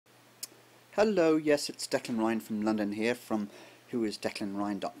Hello, yes, it's Declan Ryan from London here, from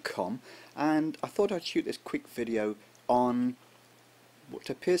whoisdeclanryan.com, and I thought I'd shoot this quick video on what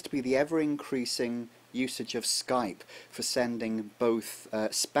appears to be the ever-increasing usage of Skype for sending both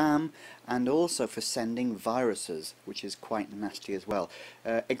spam and also for sending viruses, which is quite nasty as well.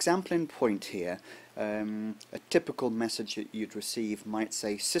 Example in point here, a typical message that you'd receive might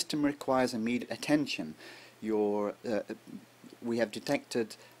say, "System requires immediate attention. We have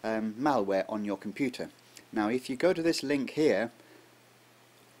detected malware on your computer." Now if you go to this link here,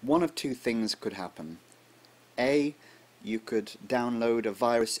 one of two things could happen. A, you could download a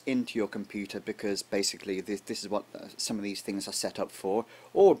virus into your computer because basically this is what some of these things are set up for,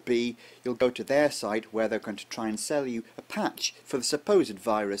 or B, you'll go to their site where they're going to try and sell you a patch for the supposed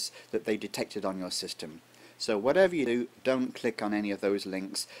virus that they detected on your system. So whatever you do, don't click on any of those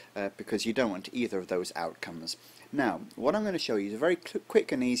links because you don't want either of those outcomes. Now, what I'm going to show you is a very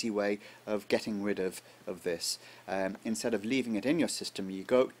quick and easy way of getting rid of this. Instead of leaving it in your system, you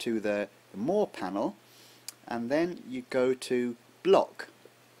go to the More panel and then you go to Block.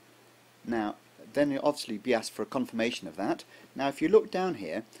 Now, then you'll obviously be asked for a confirmation of that. Now, if you look down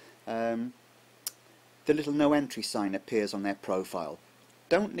here, the little no entry sign appears on their profile.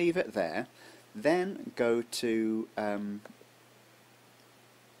 Don't leave it there. Then go to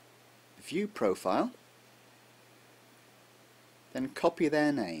View Profile, then copy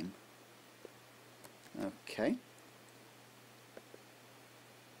their name. Okay.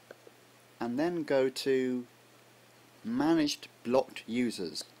 And then go to Managed Blocked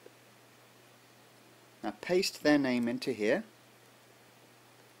Users. Now paste their name into here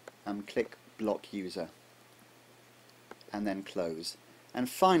and click Block User. And then close. And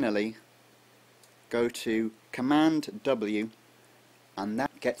finally, go to Command W, and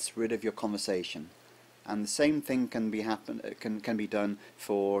that gets rid of your conversation. And the same thing can be done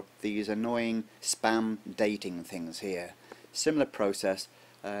for these annoying spam dating things here. Similar process.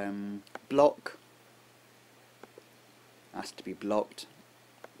 Block has to be blocked.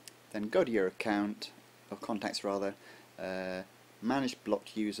 Then go to your account or contacts rather. Manage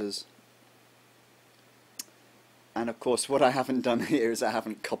blocked users. And of course what I haven't done here is I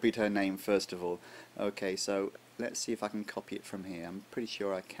haven't copied her name first of all. Okay, so let's see if I can copy it from here. I'm pretty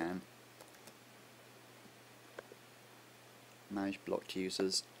sure I can. Manage blocked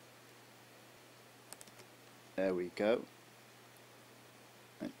users. There we go.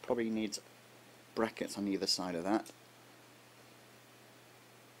 It probably needs brackets on either side of that.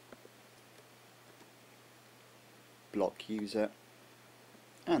 Block user.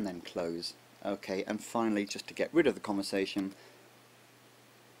 And then close. Okay, and finally, just to get rid of the conversation,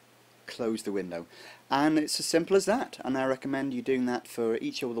 close the window. And it's as simple as that, and I recommend you doing that for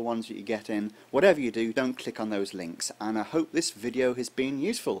each of the ones that you get in. Whatever you do, don't click on those links, and I hope this video has been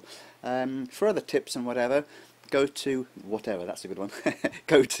useful. For other tips and whatever, go to whatever, that's a good one.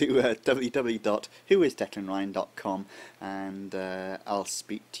 Go to www.whoisdeclanryan.com, and I'll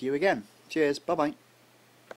speak to you again. Cheers, bye bye.